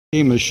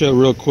I'm going to show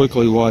real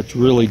quickly why it's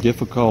really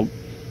difficult,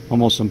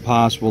 almost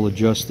impossible to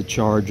adjust the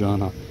charge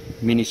on a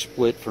mini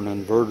split for an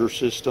inverter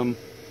system.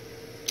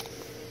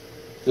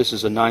 This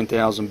is a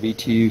 9000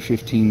 BTU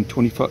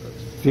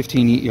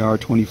 15 ER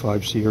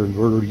 25 SEER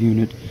inverter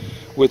unit.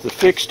 With the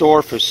fixed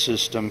orifice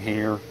system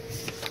here,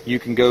 you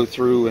can go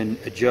through and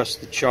adjust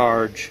the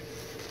charge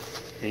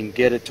and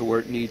get it to where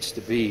it needs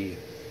to be.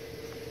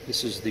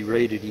 This is the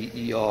rated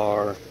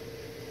EER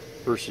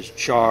versus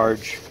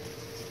charge.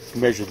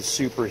 Measure the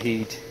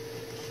superheat.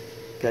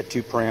 Got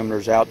two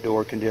parameters: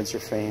 outdoor condenser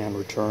fan,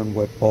 return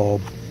wet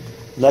bulb.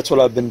 And that's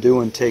what I've been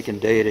doing, taking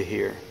data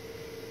here.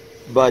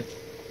 But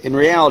in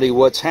reality,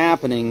 what's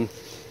happening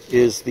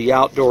is the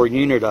outdoor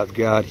unit I've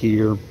got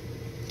here,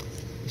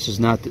 this is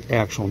not the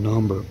actual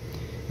number,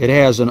 it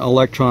has an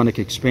electronic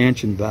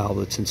expansion valve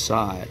that's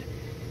inside.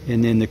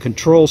 And then the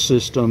control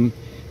system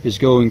is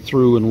going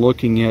through and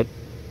looking at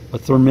a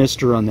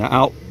thermistor on the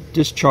out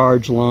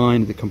discharge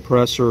line, the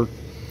compressor.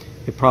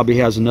 It probably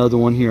has another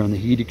one here on the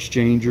heat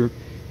exchanger,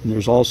 and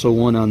there's also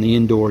one on the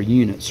indoor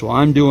unit. So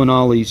I'm doing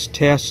all these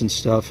tests and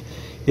stuff.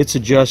 It's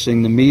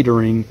adjusting the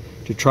metering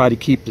to try to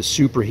keep the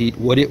superheat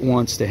what it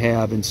wants to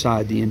have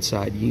inside the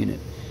inside unit.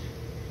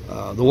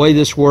 The way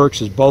this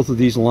works is both of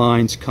these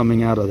lines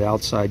coming out of the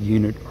outside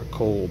unit are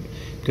cold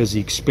because the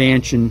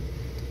expansion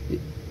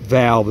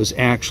valve is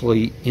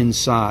actually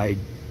inside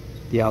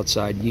the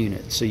outside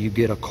unit. So you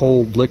get a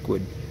cold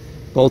liquid.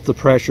 Both the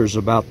pressures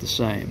about the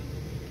same.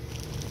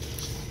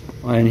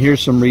 And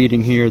here's some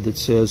reading here that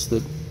says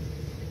that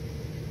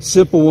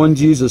simple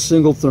ones use a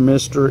single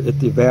thermistor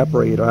at the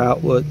evaporator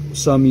outlet.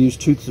 Some use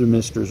two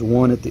thermistors,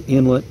 one at the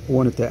inlet,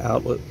 one at the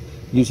outlet.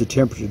 Use a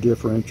temperature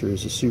differential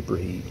as a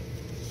superheat.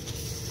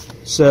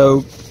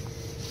 So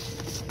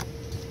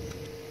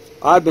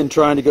I've been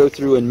trying to go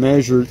through and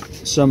measure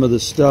some of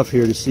the stuff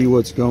here to see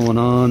what's going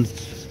on.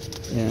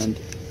 And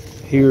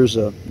here's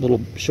a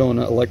little showing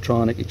an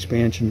electronic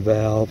expansion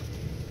valve.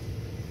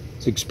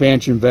 It's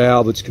expansion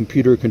valve, it's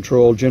computer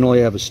controlled, generally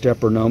have a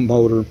stepper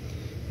motor,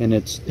 and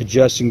it's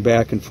adjusting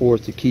back and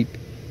forth to keep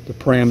the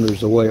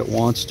parameters the way it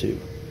wants to.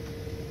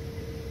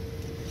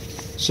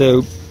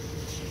 So,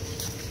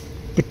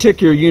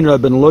 particular unit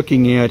I've been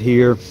looking at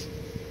here,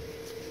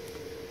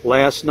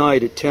 last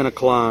night at 10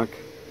 o'clock,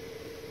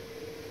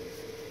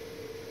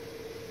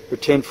 for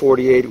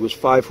 1048 it was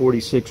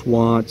 546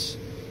 watts.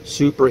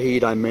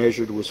 Superheat I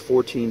measured was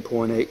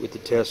 14.8 with the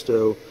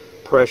testo,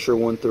 pressure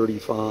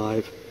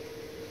 135.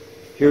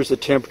 Here's the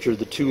temperature of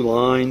the two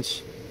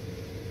lines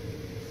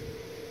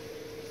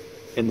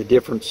and the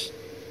difference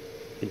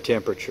in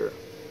temperature.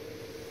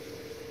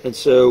 And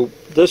so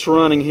this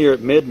running here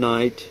at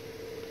midnight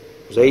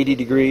was 80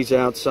 degrees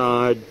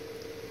outside,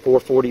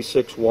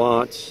 446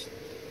 watts,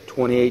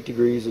 28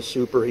 degrees of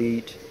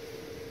superheat.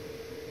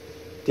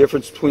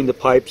 Difference between the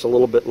pipes a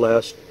little bit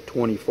less,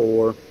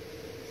 24.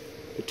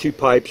 The two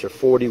pipes are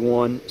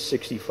 41,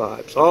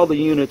 65. So all the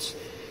units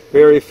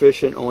very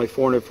efficient, only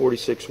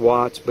 446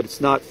 watts, but it's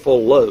not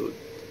full load.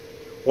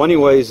 Well,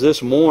 anyways,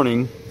 this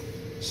morning,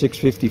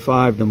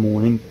 6:55 in the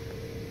morning,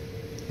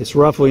 it's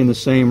roughly in the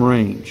same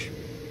range.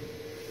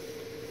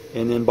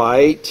 And then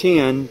by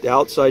 8:10, the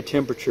outside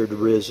temperature had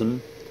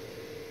risen,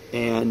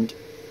 and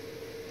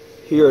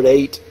here at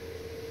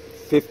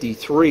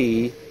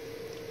 8:53,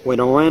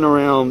 when it went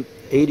around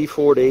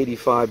 84 to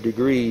 85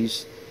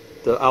 degrees,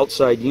 the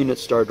outside units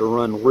started to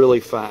run really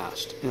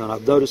fast. And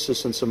I've noticed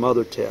this in some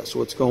other tests.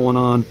 What's going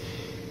on,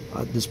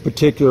 this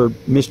particular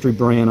mystery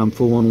brand I'm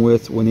fooling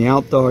with, when the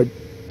outdoor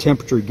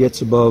temperature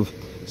gets above,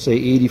 say,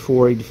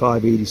 84,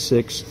 85,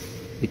 86,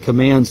 it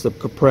commands the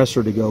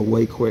compressor to go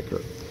way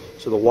quicker.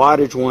 So the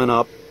wattage went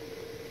up,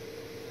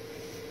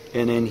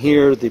 and then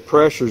here the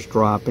pressure's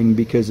dropping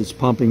because it's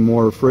pumping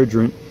more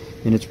refrigerant,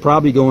 and it's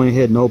probably going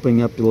ahead and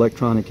opening up the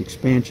electronic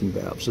expansion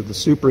valve. So the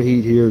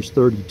superheat here is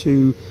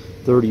 32,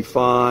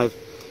 35,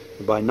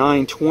 and by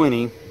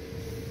 9:20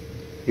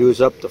 it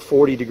was up to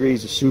 40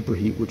 degrees of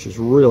superheat, which is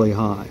really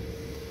high,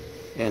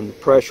 and the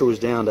pressure was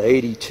down to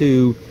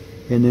 82,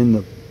 and then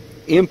the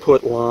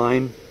input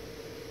line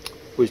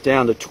was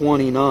down to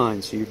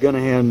 29, so you're going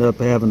to end up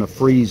having a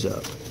freeze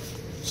up.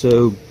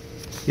 So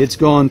it's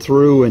gone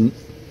through and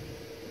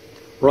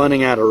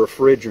running out of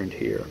refrigerant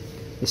here.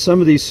 Now,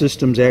 some of these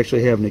systems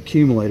actually have an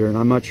accumulator, and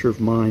I'm not sure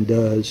if mine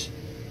does,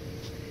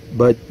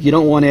 but you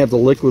don't want to have the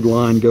liquid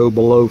line go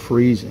below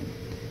freezing.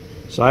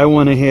 So I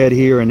went ahead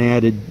here and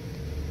added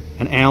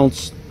an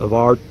ounce of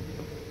our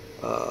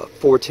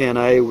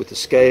 410A with the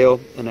scale,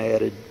 and I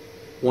added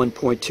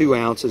 1.2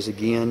 ounces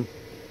again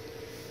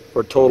for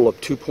a total of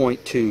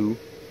 2.2.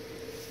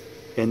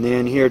 And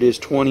then here it is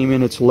 20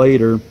 minutes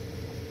later,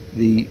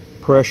 the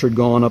pressure had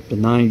gone up to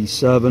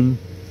 97,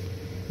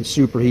 the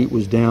superheat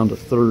was down to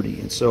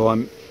 30, and so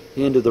I'm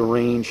into the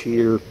range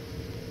here,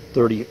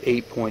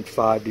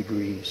 38.5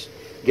 degrees.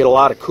 Get a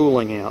lot of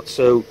cooling out.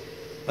 So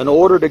in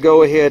order to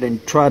go ahead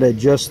and try to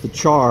adjust the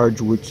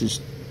charge, which is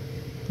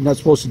you're not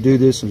supposed to do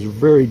this, and it's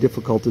very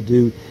difficult to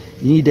do,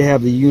 you need to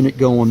have the unit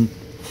going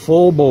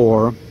full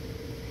bore,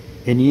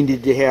 and you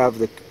need to have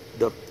the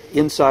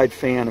inside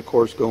fan, of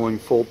course, going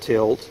full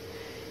tilt,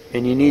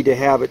 and you need to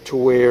have it to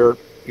where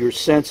you're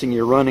sensing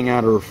you're running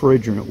out of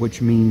refrigerant,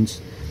 which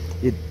means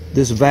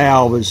this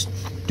valve is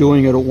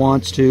doing what it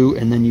wants to,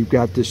 and then you've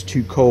got this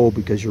too cold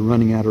because you're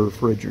running out of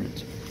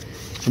refrigerant.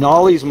 In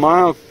all these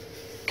mild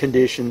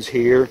conditions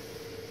here,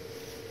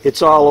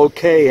 it's all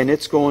okay, and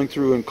it's going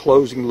through and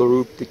closing the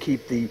loop to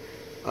keep the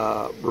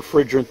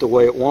refrigerant the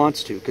way it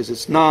wants to, because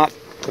it's not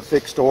a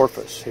fixed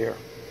orifice here.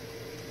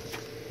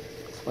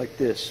 Like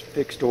this,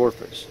 fixed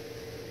orifice.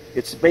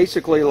 It's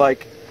basically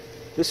like,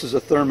 this is a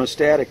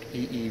thermostatic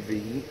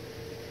EEV.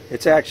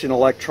 It's actually an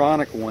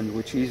electronic one,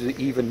 which is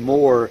even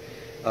more.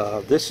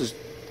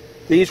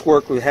 These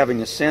work with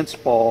having a sense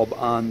bulb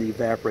on the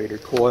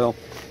evaporator coil.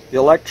 The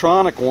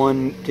electronic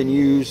one can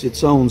use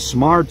its own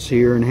smarts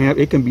here, and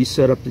it can be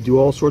set up to do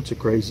all sorts of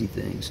crazy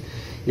things.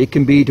 It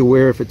can be to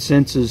where if it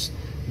senses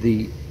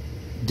the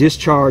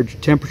discharge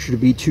temperature to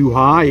be too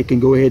high, it can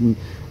go ahead and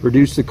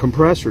reduce the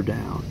compressor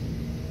down.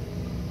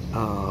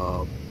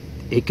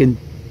 It can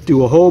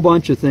do a whole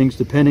bunch of things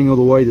depending on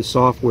the way the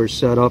software is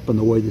set up and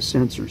the way the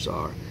sensors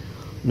are.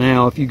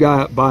 Now, if you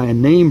buy a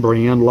name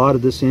brand, a lot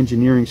of this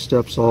engineering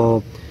stuff's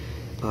all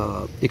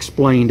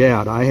explained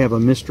out. I have a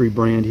mystery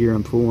brand here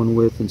I'm fooling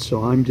with, and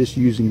so I'm just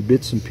using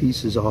bits and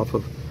pieces off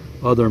of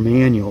other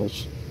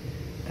manuals.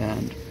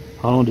 And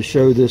I wanted to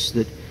show this,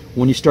 that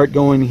when you start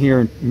going here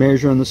and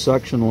measuring the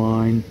suction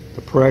line,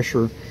 the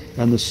pressure,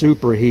 and the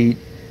superheat,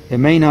 it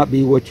may not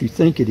be what you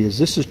think it is.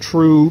 This is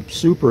true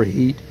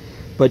superheat,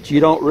 but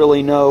you don't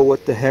really know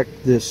what the heck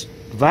this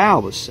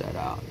valve is set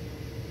out.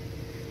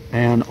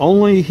 And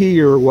only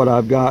here what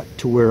I've got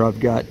to where I've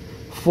got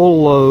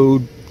full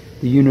load,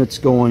 the unit's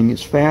going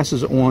as fast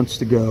as it wants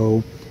to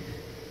go,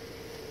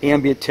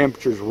 ambient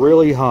temperature's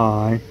really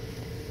high,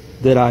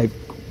 that I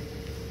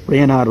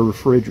ran out of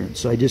refrigerant.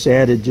 So I just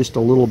added just a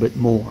little bit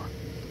more.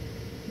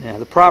 Now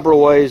the proper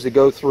way is to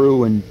go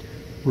through and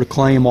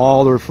reclaim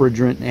all the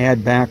refrigerant and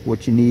add back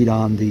what you need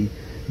on the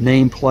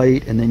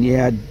nameplate, and then you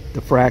add the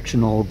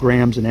fractional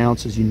grams and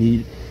ounces you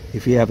need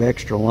if you have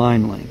extra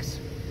line length.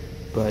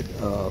 But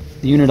the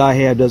unit I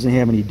have doesn't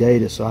have any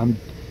data, so I'm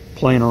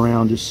playing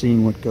around just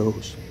seeing what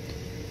goes.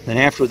 Then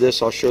after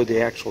this I'll show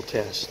the actual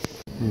test.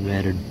 We've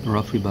added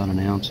roughly about an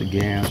ounce of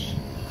gas.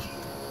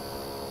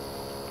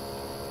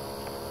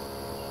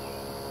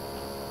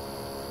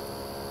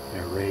 I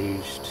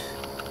raised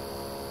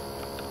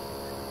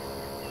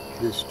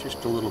this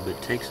just a little bit.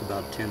 It takes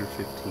about 10 or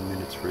 15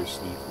 minutes for this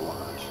to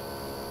equalize.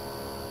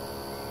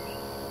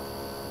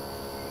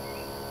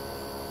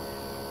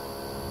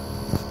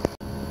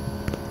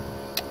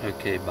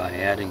 Okay, by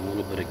adding a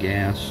little bit of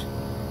gas,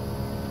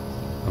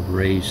 I've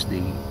raised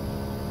the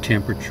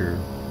temperature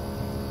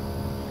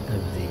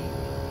of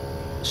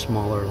the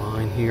smaller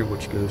line here,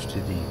 which goes to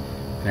the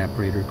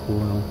evaporator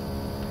coil,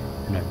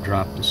 and I've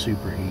dropped the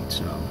superheat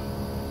some.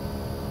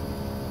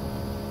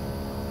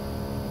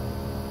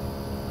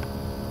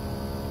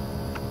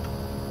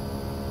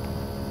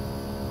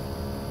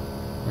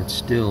 It's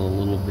still a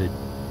little bit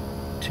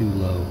too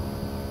low.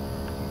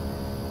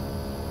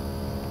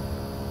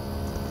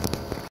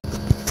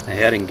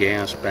 Adding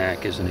gas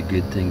back isn't a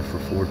good thing for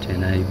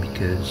 410A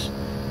because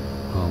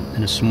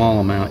in a small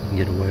amount you can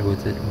get away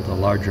with it. With a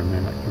larger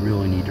amount you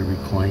really need to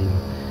reclaim,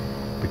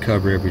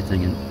 recover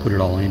everything and put it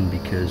all in,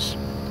 because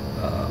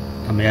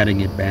I'm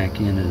adding it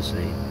back in as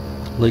a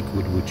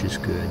liquid, which is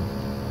good.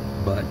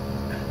 But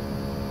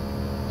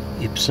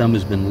if some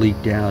has been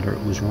leaked out or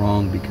it was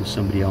wrong because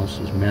somebody else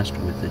has messed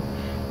with it,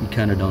 you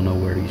kind of don't know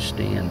where you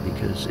stand,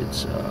 because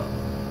it's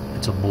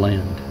a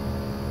blend.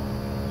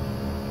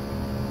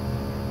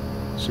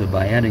 So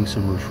by adding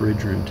some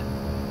refrigerant,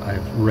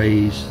 I've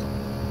raised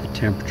the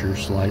temperature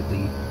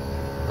slightly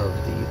of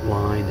the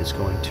line that's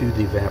going to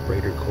the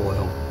evaporator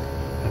coil.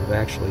 I've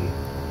actually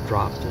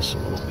dropped this a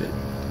little bit.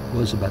 It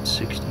was about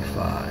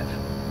 65,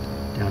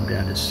 down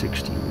to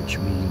 60, which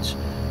means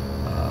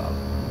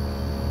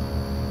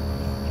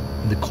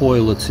the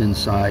coil that's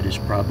inside is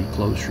probably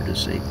closer to,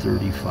 say,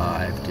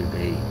 35 to,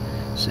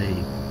 say,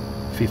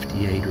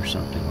 58 or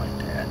something like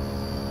that.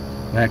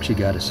 I've actually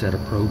got a set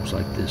of probes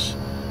like this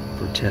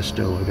for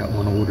testo. I got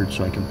one ordered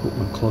so I can put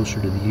one closer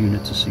to the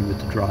unit to see what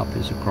the drop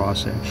is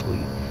across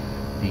actually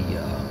the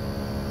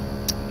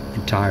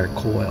entire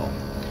coil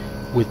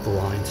with the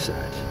line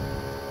set.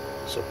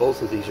 So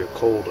both of these are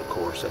cold, of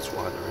course, that's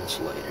why they're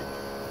insulated.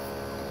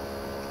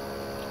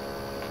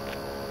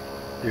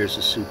 There's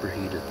a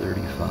superheat at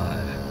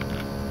 35.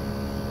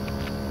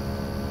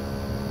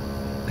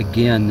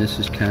 Again, this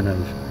is kind of,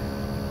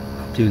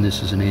 I'm doing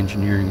this as an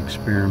engineering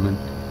experiment,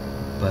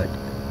 but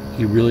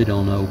you really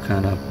don't know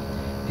kind of,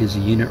 is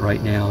the unit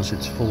right now is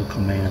its full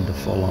command to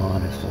full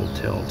on and full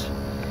tilt.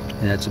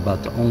 And that's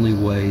about the only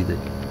way that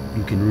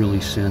you can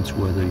really sense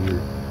whether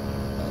you're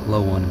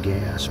low on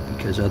gas,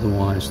 because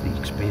otherwise the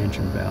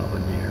expansion valve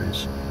in there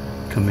is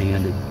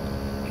commanded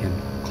and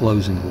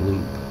closing the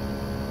loop.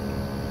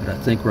 But I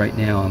think right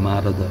now I'm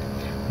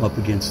up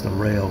against the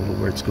rail to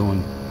where it's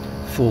going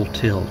full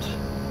tilt.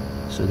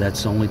 So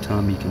that's the only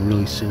time you can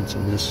really sense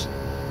on this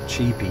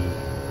cheapie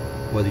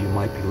whether you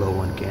might be low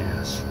on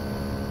gas.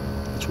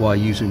 That's why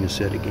using a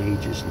set of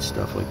gauges and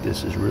stuff like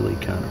this is really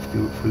kind of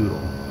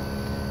futile.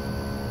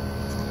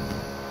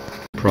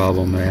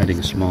 Problem adding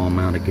a small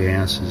amount of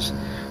gas is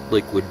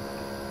liquid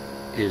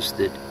is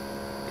that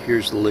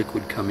here's the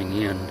liquid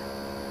coming in.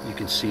 You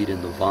can see it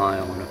in the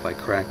vial, and if I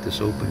crack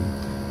this open,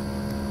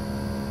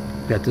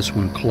 got this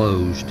one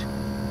closed,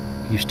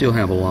 you still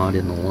have a lot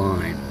in the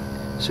line,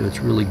 so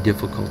it's really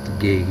difficult to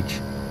gauge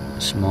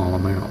a small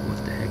amount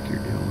what the heck you're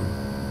doing.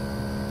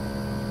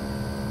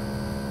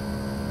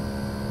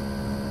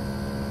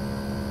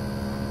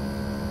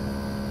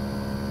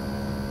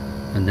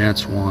 And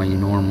that's why you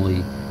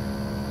normally,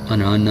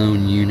 an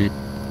unknown unit,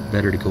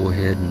 better to go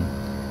ahead and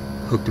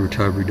hook the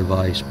recovery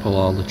device, pull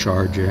all the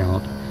charge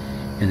out,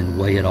 and then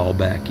weigh it all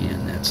back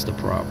in. That's the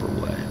proper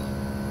way.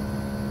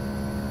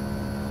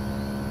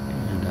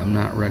 And I'm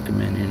not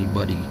recommending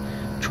anybody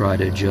try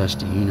to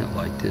adjust a unit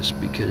like this,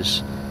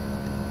 because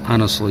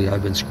honestly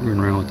I've been screwing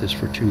around with this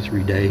for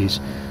 2-3 days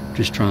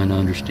just trying to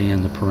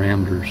understand the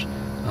parameters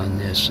on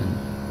this, and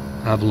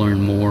I've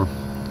learned more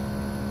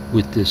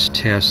with this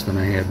test than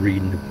I had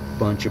reading a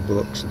bunch of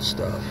books and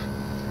stuff.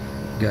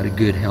 Got a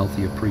good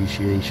healthy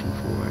appreciation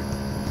for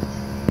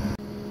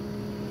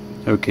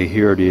it. Okay,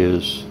 here it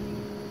is,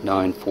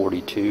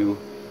 942.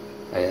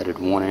 I added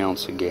 1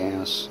 ounce of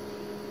gas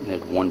and had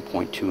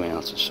 1.2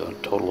 ounces, so a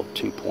total of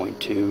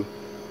 2.2.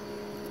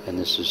 And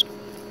this is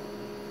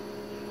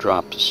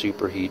dropped to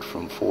superheat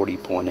from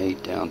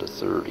 40.8 down to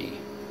 30.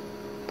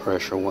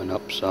 Pressure went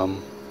up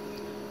some.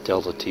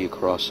 Delta T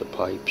across the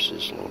pipes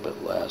is a little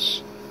bit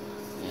less.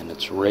 And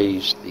it's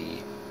raised the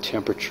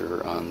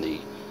temperature on the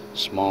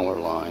smaller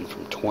line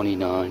from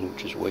 29,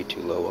 which is way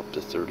too low, up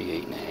to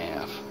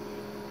 38.5.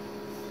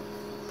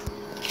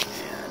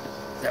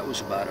 And that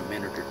was about a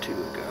minute or two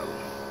ago.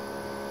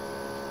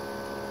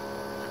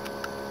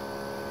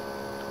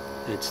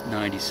 It's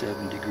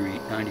 97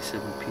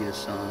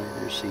 psi.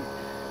 There's the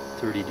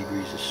 30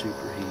 degrees of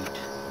superheat.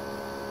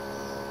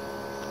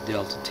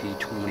 Delta T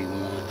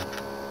 21.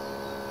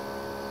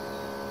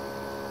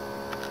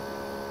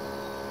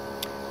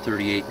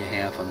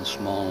 38.5 on the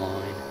small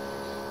line.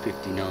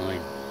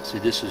 59. So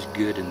this is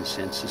good in the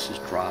sense this has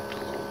dropped a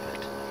little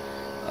bit.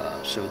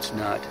 So it's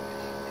not,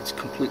 it's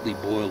completely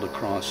boiled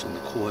across in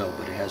the coil,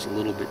 but it has a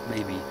little bit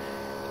maybe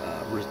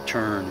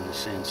return in the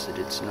sense that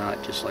it's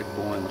not just like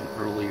boiling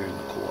earlier in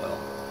the coil.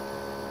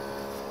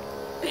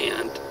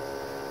 And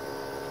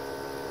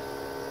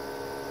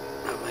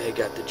I may have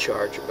got the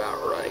charge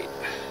about right.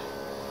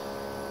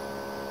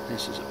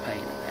 This is a pain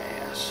in the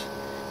ass.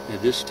 Now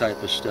this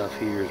type of stuff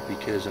here is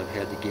because I've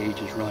had the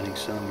gauges running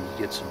some, and you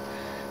get some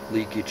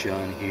leakage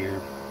on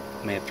here.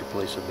 I may have to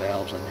replace the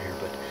valves on there,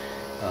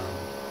 but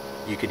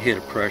you can hit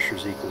a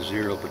pressures equals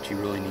 0, but you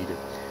really need to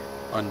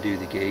undo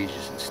the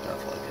gauges and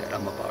stuff like that.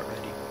 I'm about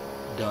ready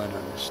done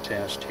on this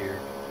test here.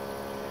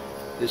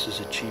 This is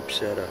a cheap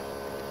set of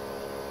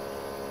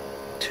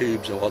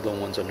tubes. All the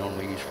ones I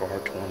normally use for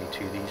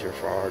R22, these are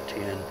for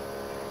R10.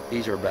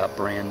 These are about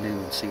brand new,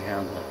 and see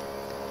how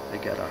they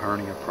got a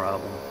hernia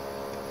problem.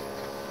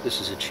 This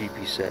is a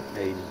cheapy set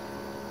made in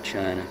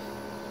China.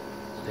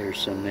 There's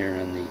some there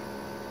on the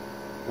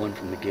one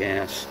from the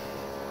gas.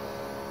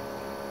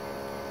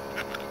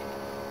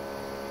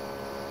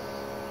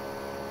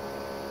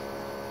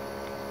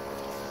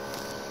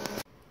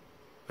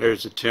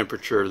 There's a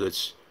temperature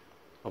that's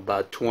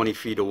about 20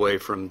 feet away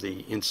from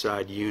the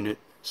inside unit,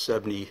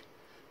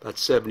 about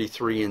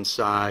 73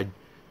 inside,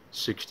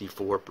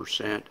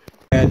 64%.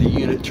 I had the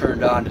unit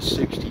turned on to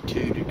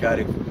 62 to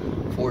kind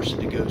of force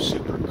it to go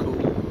super cool.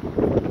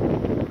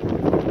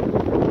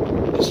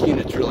 This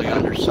unit's really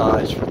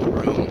undersized for the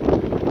room,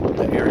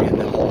 the area in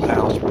the whole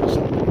house, but it's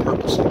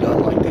purposely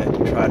done like that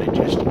to try to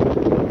just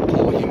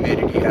pull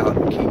humidity out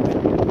and keep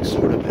it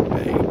sort of at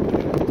bay.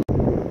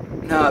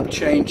 Now I've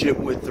changed it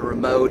with the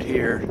remote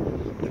here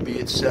to be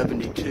at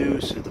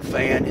 72, so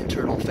the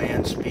internal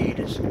fan speed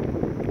is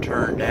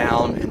turned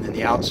down, and then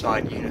the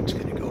outside unit's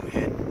going to go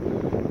ahead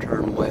and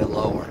turn way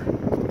lower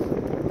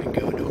and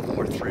go into a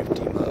more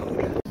thrifty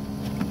mode.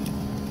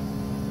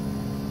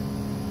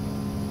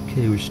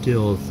 Okay, we're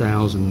still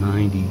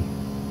 1090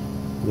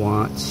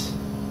 watts,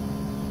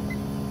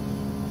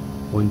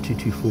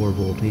 1224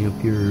 volt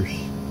amperes,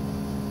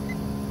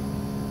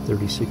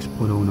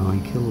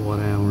 36.09 kilowatt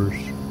hours.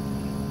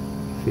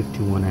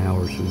 51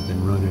 hours we've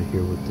been running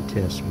here with the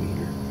test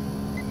meter.